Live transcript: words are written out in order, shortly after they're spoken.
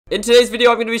In today's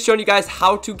video, I'm going to be showing you guys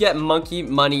how to get monkey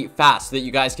money fast so that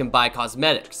you guys can buy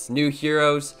cosmetics, new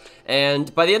heroes,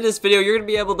 and by the end of this video, you're going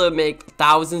to be able to make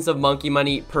thousands of monkey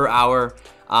money per hour.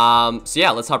 So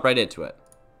yeah, let's hop right into it.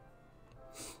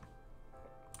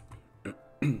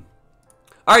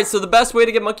 Alright, so the best way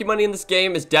to get monkey money in this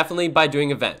game is definitely by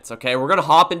doing events, okay? We're going to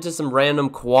hop into some random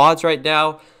quads right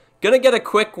now. Gonna get a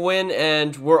quick win,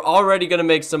 and we're already gonna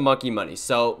make some monkey money.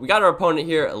 So we got our opponent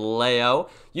here, Leo.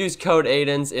 Use code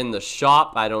Aidens in the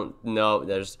shop. I don't know.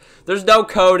 There's no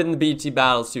code in the BT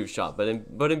Battles 2 shop, but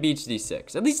in Beach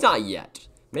D6. At least not yet.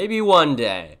 Maybe one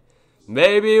day.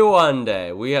 Maybe one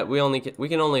day. We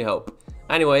can only hope.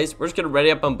 Anyways, we're just gonna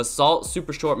ready up on Basalt,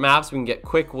 super short maps. So we can get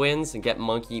quick wins and get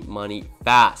monkey money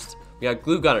fast. We got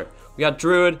Glue Gunner. We got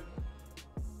Druid.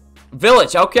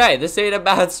 Village, okay, this ain't a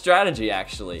bad strategy,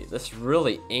 actually. This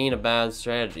really ain't a bad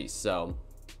strategy, so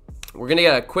we're gonna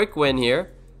get a quick win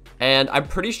here, and I'm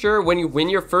pretty sure when you win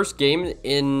your first game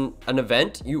in an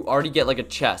event, you already get like a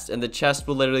chest, and the chest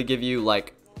will literally give you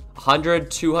like 100,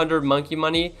 200 monkey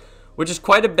money, which is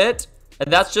quite a bit,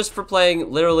 and that's just for playing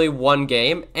literally one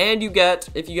game, and you get,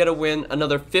 if you get a win,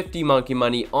 another 50 monkey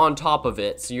money on top of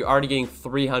it, so you're already getting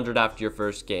 300 after your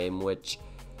first game, which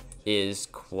is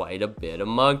quite a bit of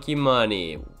monkey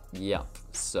money. Yep.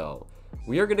 So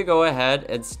we are gonna go ahead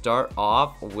and start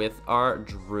off with our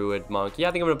Druid monkey. I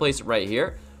think I'm gonna place it right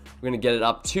here. We're gonna get it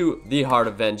up to the Heart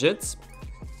of Vengeance.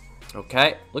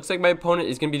 Okay, looks like my opponent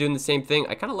is gonna be doing the same thing.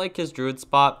 I kind of like his Druid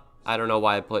spot. I don't know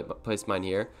why I placed mine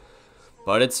here,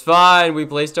 but it's fine. We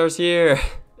placed ours here.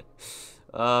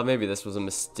 Maybe this was a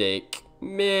mistake.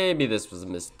 Maybe this was a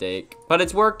mistake, but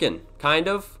it's working, kind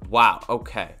of. Wow,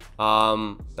 okay.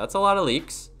 That's a lot of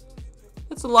leaks.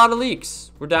 That's a lot of leaks.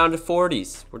 We're down to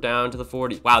 40s. We're down to the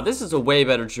 40s. Wow, this is a way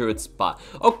better Druid spot.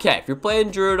 Okay, if you're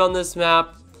playing Druid on this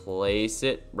map, place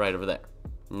it right over there.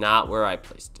 Not where I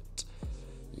placed it.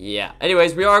 Yeah,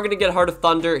 anyways, we are going to get Heart of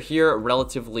Thunder here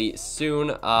relatively soon.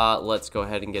 Let's go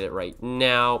ahead and get it right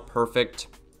now. Perfect.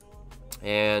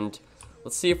 And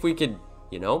let's see if we could,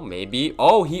 you know, maybe.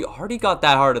 Oh, he already got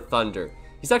that Heart of Thunder.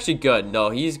 He's actually good. No,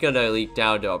 he's going to leak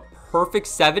down to a perfect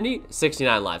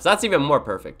 69 lives. That's even more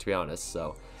perfect, to be honest.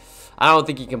 So I don't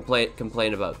think he can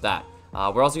complain about that.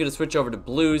 We're also going to switch over to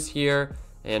blues here.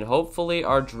 And hopefully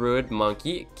our Druid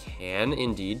monkey can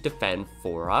indeed defend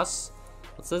for us.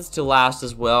 Let's set this to last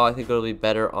as well. I think it'll be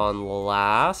better on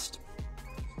last.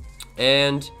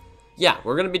 And yeah,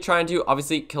 we're going to be trying to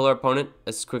obviously kill our opponent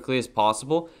as quickly as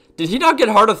possible. Did he not get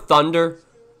Heart of Thunder?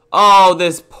 Oh,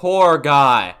 this poor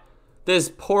guy.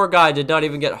 This poor guy did not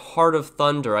even get Heart of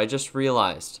Thunder. I just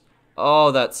realized.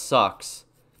 Oh, that sucks.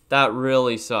 That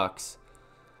really sucks.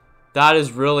 That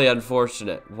is really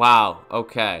unfortunate. Wow.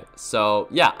 Okay. So,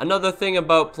 yeah, another thing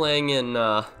about playing in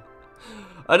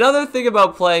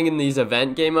these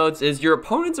event game modes is your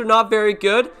opponents are not very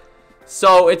good.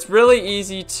 So, it's really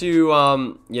easy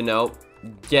to you know,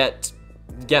 get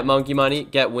monkey money,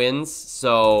 get wins.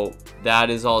 So that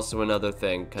is also another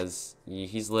thing, because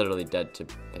he's literally dead to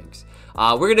pigs.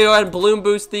 We're gonna go ahead and balloon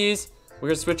boost these. We're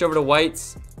gonna switch over to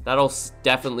whites. That'll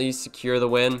definitely secure the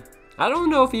win. I don't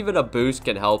know if even a boost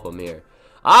can help him here.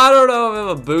 I don't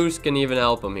know if a boost can even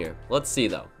help him here. Let's see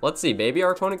though. Let's see. Maybe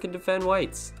our opponent can defend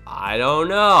whites. I don't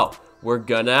know. We're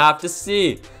gonna have to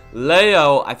see.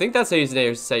 Leo, I think that's how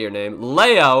you say your name.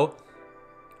 Leo.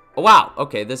 Oh, wow,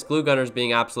 okay, this glue gunner is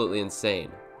being absolutely insane.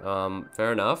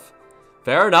 Fair enough.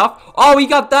 Fair enough. Oh, he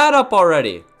got that up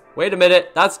already. Wait a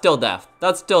minute, that's still death.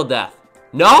 That's still death.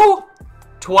 No?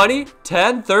 20,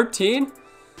 10, 13?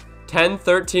 10,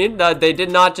 13? No, they did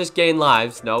not just gain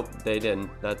lives. Nope, they didn't.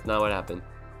 That's not what happened.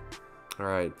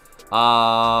 Alright.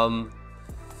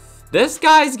 This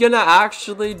guy's gonna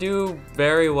actually do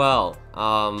very well.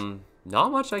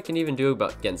 Not much I can even do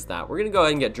against that. We're gonna go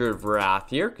ahead and get Druid of Wrath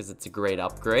here because it's a great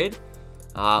upgrade.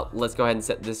 Let's go ahead and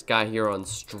set this guy here on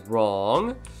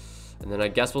strong. And then I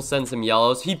guess we'll send some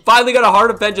yellows. He finally got a Heart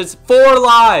of Vengeance. 4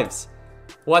 lives.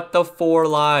 What the 4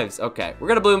 lives? Okay, we're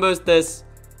gonna balloon boost this.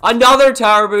 Another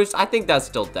tower boost. I think that's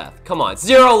still death. Come on,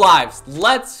 0 lives.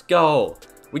 Let's go.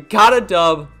 We got a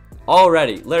dub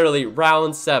already. Literally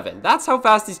round 7. That's how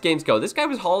fast these games go. This guy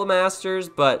was Hall of Masters,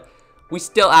 but we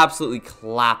still absolutely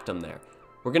clapped him there.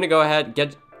 We're gonna go ahead and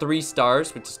get 3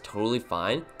 stars, which is totally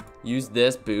fine. Use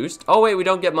this boost. Oh wait, we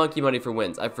don't get monkey money for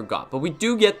wins. I forgot. But we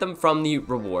do get them from the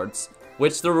rewards,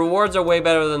 which the rewards are way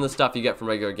better than the stuff you get from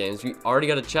regular games. We already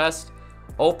got a chest.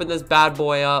 Open this bad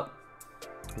boy up.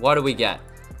 What do we get?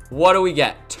 What do we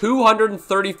get?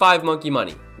 235 monkey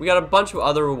money. We got a bunch of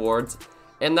other rewards.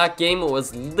 And that game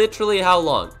was literally how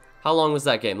long? How long was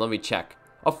that game? Let me check.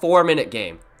 A 4-minute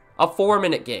game. A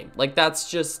 4-minute game. Like, that's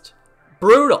just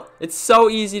Brutal. It's so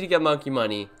easy to get monkey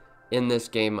money in this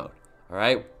game mode. All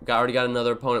right, already got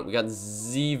another opponent. We got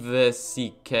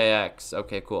ZVCKX.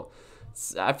 Okay, cool.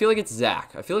 I feel like it's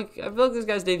Zach. I feel like this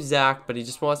guy's name's Zach, but he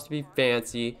just wants to be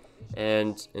fancy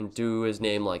and do his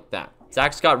name like that.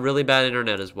 Zach's got really bad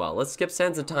internet as well. Let's skip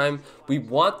Sands of Time. We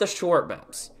want the short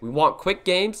maps. We want quick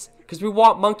games because we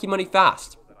want monkey money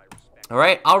fast. All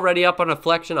right, already up on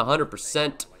Affliction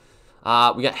 100%.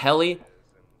 We got Heli,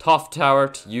 Tough Tower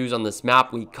to use on this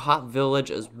map. We got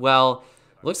Village as well.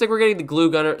 Looks like we're getting the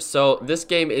Glue Gunner, so this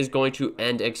game is going to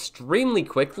end extremely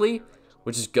quickly,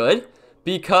 which is good,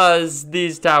 because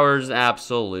these towers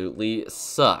absolutely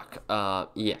suck.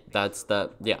 Yeah,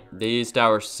 these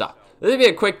towers suck. This is gonna be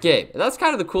a quick game, and that's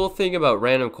kind of the cool thing about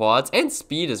random quads, and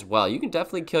speed as well. You can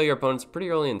definitely kill your opponents pretty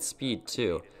early in speed,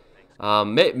 too.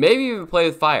 Maybe even play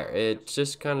with fire. It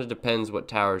just kind of depends what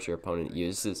towers your opponent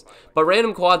uses. But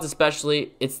random quads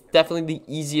especially, it's definitely the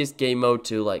easiest game mode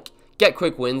to, like, get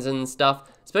quick wins and stuff.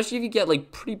 Especially if you get,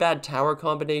 like, pretty bad tower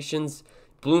combinations.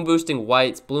 Bloom boosting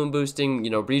whites, bloom boosting,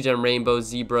 you know, regen rainbows,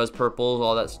 zebras, purples,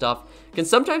 all that stuff. Can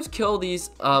sometimes kill these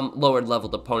lower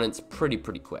leveled opponents pretty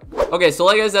quick. Okay, so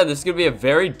like I said, this is going to be a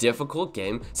very difficult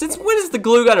game. Since when is the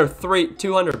glue gunner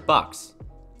 $200?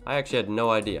 I actually had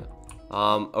no idea.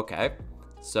 Okay,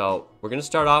 so we're gonna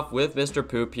start off with Mr.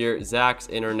 Poop here. Zach's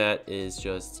internet is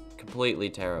just completely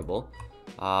terrible.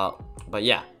 But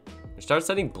yeah, we start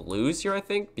setting blues here, I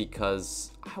think,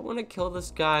 because I want to kill this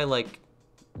guy like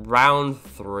round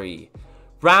 3.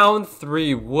 Round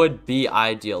 3 would be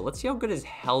ideal. Let's see how good his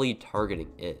heli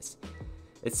targeting is.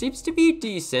 It seems to be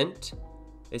decent.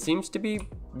 It seems to be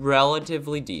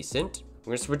relatively decent.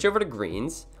 We're gonna switch over to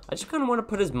greens. I just kind of want to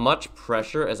put as much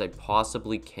pressure as I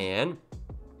possibly can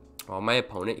on my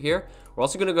opponent here. We're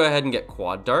also going to go ahead and get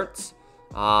quad darts.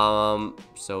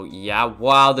 So yeah,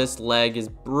 wow, this leg is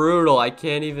brutal. I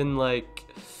can't even like,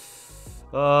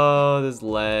 oh, this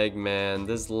leg, man,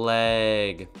 this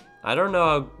leg. I don't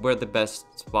know where the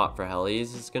best spot for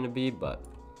helis is going to be, but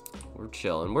we're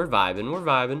chilling. We're vibing. We're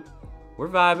vibing. We're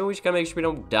vibing. We just got to make sure we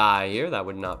don't die here. That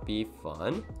would not be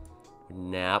fun. Would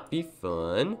not be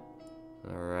fun.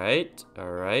 Alright,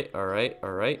 alright, alright,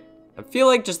 alright. I feel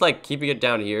like just like keeping it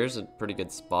down here is a pretty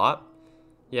good spot.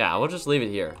 Yeah, we'll just leave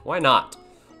it here. Why not?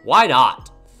 Why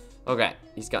not? Okay,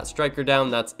 he's got striker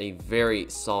down. That's a very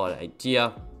solid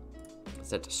idea.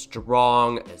 Set to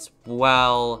strong as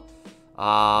well.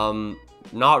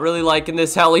 Not really liking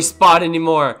this heli spot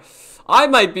anymore. I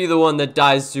might be the one that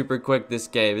dies super quick this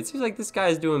game. It seems like this guy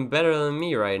is doing better than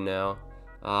me right now.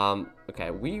 Okay,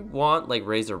 we want like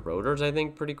razor rotors, I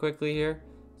think, pretty quickly here.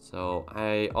 So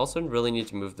I also really need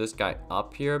to move this guy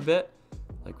up here a bit,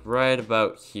 like right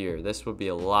about here. This would be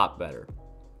a lot better.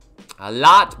 A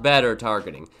lot better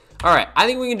targeting. All right, I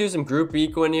think we can do some group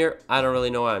eco in here. I don't really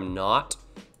know why I'm not.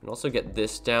 And also get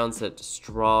this down set to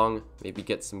strong. Maybe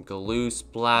get some glue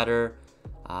splatter.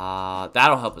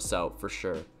 That'll help us out for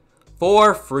sure.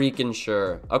 For freaking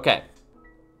sure. Okay.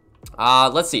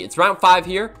 Let's see. It's round 5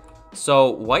 here. So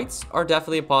whites are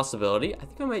definitely a possibility. I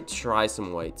think I might try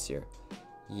some whites here.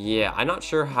 Yeah, I'm not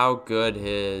sure how good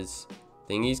his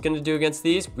thing he's going to do against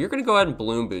these. We're going to go ahead and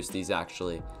bloom boost these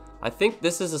actually. I think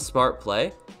this is a smart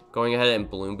play. Going ahead and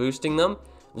bloom boosting them.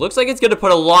 Looks like it's going to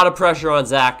put a lot of pressure on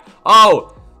Zach.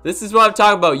 Oh, this is what I'm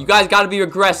talking about. You guys got to be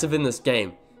aggressive in this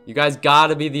game. You guys got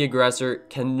to be the aggressor.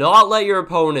 Cannot let your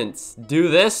opponents do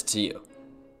this to you.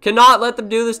 Cannot let them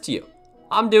do this to you.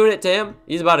 I'm doing it to him.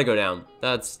 He's about to go down.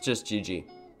 That's just GG.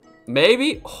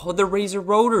 Maybe. Oh, the razor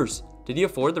rotors. Did he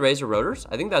afford the razor rotors?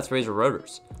 I think that's razor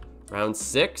rotors. Round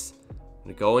 6. I'm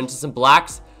going to go into some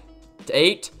blacks.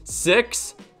 8,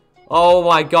 6. Oh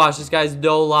my gosh, this guy's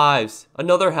no lives.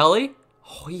 Another heli?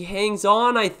 Oh, he hangs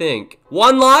on, I think.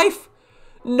 1 life?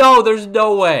 No, there's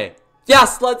no way.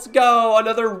 Yes, let's go.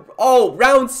 Another. Oh,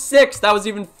 round 6. That was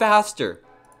even faster.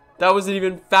 That was an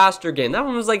even faster game. That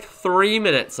one was like 3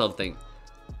 minutes something.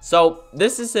 So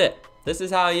this is it. This is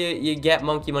how you get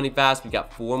monkey money fast. We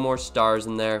got 4 more stars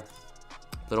in there.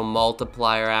 Little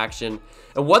multiplier action.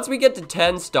 And once we get to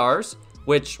 10 stars,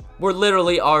 which we're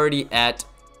literally already at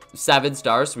 7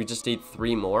 stars, so we just need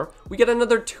 3 more, we get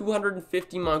another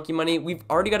 250 monkey money. We've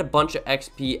already got a bunch of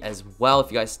XP as well,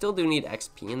 if you guys still do need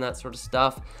XP and that sort of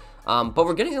stuff. But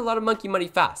we're getting a lot of monkey money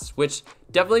fast, which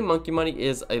definitely monkey money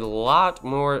is a lot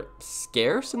more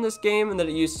scarce in this game than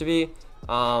it used to be.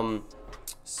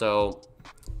 So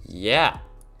yeah,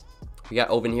 we got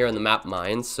open here on the map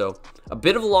mines, so a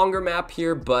bit of a longer map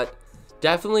here, but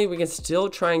definitely we can still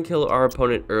try and kill our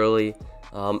opponent early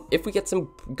if we get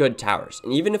some good towers.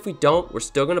 And even if we don't, we're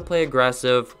still going to play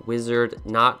aggressive. Wizard,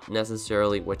 not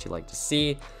necessarily what you like to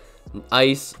see.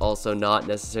 Ice, also not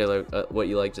necessarily what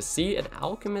you like to see. An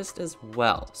Alchemist as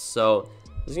well. So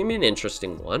this is going to be an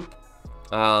interesting one.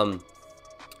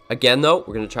 Again, though,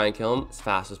 we're going to try and kill him as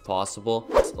fast as possible.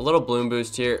 A little Bloon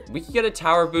boost here. We can get a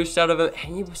tower boost out of him.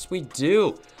 And yes, we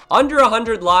do. Under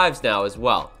 100 lives now as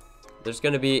well. There's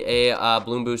going to be a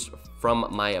Bloon boost from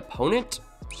my opponent,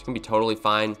 which is going to be totally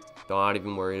fine. Not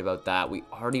even worried about that. We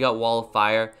already got Wall of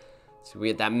Fire. So we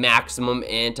get that maximum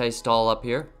anti-stall up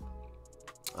here.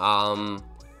 So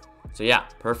yeah,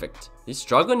 perfect. He's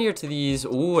struggling here to these.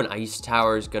 Ooh, an ice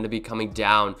tower is going to be coming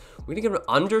down. We're going to get him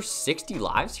under 60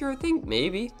 lives here, I think.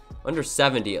 Maybe. Under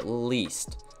 70 at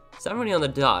least. 70 on the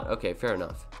dot. Okay, fair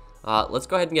enough. Let's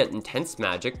go ahead and get Intense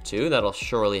Magic too. That'll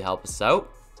surely help us out.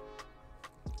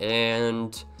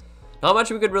 And not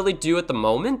much we could really do at the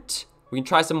moment. We can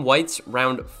try some whites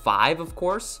round 5, of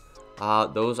course.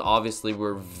 Those obviously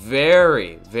were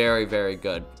very, very, very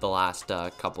good the last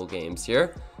couple games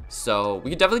here. So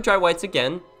we could definitely try whites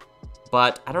again,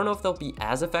 but I don't know if they'll be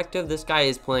as effective. This guy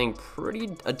is playing pretty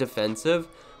defensive.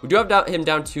 We do have him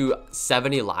down to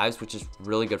 70 lives, which is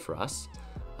really good for us.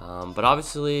 But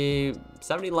obviously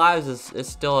 70 lives is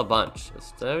still a bunch.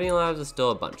 70 lives is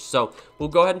still a bunch. So we'll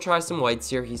go ahead and try some whites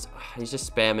here. He's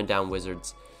just spamming down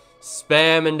wizards.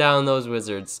 Spamming down those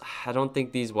wizards. I don't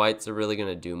think these whites are really going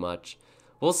to do much.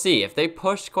 We'll see. If they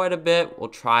push quite a bit, we'll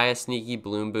try a sneaky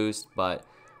Bloon boost, but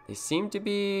they seem to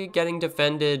be getting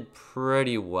defended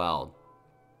pretty well.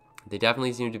 They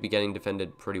definitely seem to be getting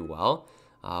defended pretty well,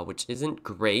 which isn't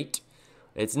great.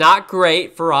 It's not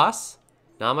great for us.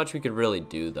 Not much we could really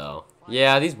do, though.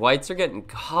 Yeah, these whites are getting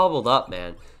cobbled up,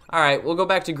 man. All right, we'll go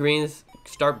back to greens,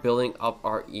 start building up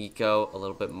our eco a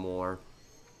little bit more.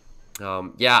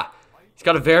 Yeah, he's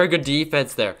got a very good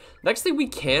defense there. Next thing we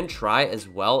can try as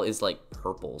well is like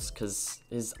purples, because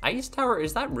his ice tower,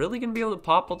 is that really gonna be able to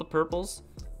pop all the purples?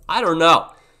 I don't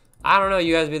know.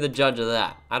 You guys be the judge of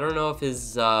that. I don't know if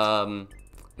his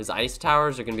ice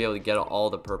towers are gonna be able to get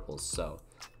all the purples. So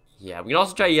yeah, we can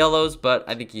also try yellows, but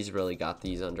I think he's really got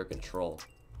these under control.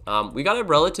 We got a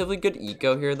relatively good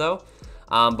eco here though.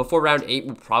 Before round 8,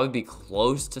 we'll probably be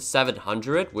close to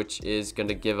 700, which is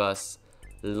gonna give us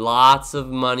lots of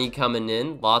money coming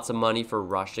in, lots of money for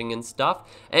rushing and stuff.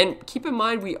 And keep in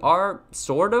mind, we are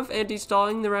sort of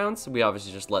anti-stalling the rounds. We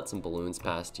obviously just let some balloons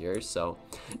past here, so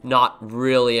not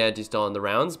really anti-stalling the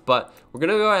rounds, but we're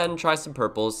gonna go ahead and try some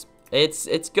purples.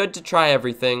 It's good to try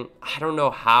everything. I don't know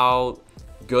how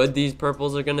good these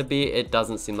purples are gonna be. It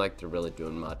doesn't seem like they're really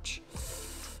doing much.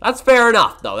 That's fair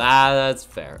enough, though. That's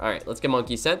fair. All right, let's get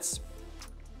Monkey Sense.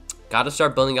 Gotta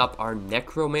start building up our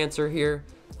Necromancer here.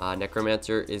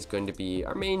 Necromancer is going to be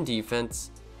our main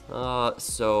defense,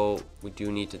 so we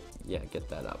do need to, yeah, get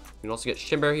that up. We can also get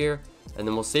Shimber here, and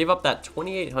then we'll save up that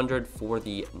 2,800 for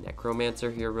the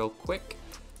Necromancer here real quick.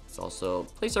 Let's also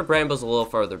place our Brambles a little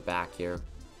farther back here.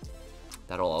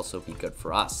 That'll also be good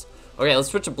for us. Okay, let's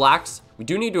switch to blacks. We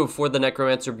do need to afford the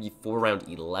Necromancer before round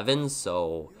 11,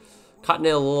 so cutting it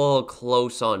a little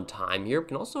close on time here. We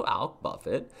can also Alch buff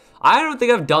it. I don't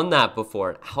think I've done that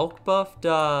before. Alch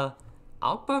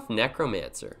buff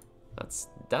Necromancer.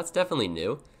 That's definitely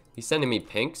new. He's sending me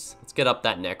pinks. Let's get up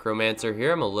that Necromancer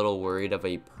here. I'm a little worried of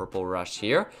a purple rush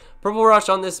here. Purple rush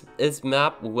on this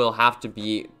map will have to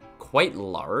be quite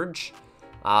large.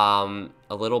 A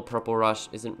little purple rush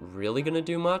isn't really gonna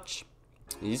do much.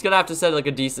 He's gonna have to send like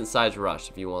a decent sized rush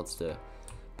if he wants to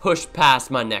push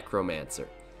past my Necromancer.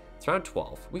 It's round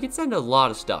 12. We can send a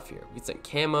lot of stuff here. We can send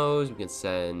camos. We can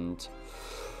send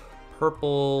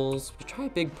purples. We try a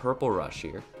big purple rush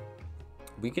here.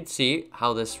 We could see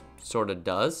how this sort of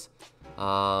does.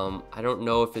 I don't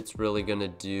know if it's really gonna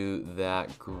do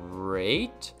that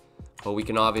great, but we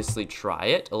can obviously try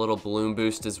it. A little balloon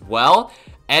boost as well.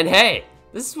 And hey,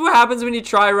 this is what happens when you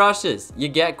try rushes. You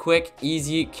get quick,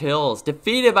 easy kills.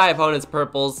 Defeated by opponent's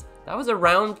purples. That was a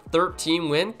round 13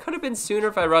 win. Could have been sooner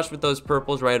if I rushed with those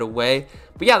purples right away.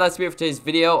 But yeah, that's it for today's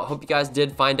video. I hope you guys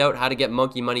did find out how to get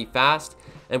monkey money fast.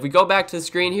 And if we go back to the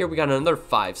screen here, we got another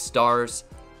 5 stars.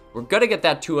 We're gonna get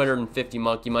that 250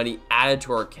 monkey money added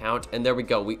to our account, and there we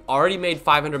go. We already made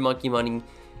 500 monkey money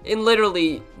in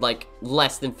literally like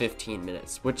less than 15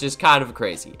 minutes, which is kind of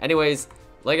crazy. Anyways,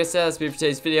 like I said, that's it for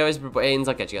today's video. I'll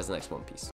catch you guys in the next one. Peace.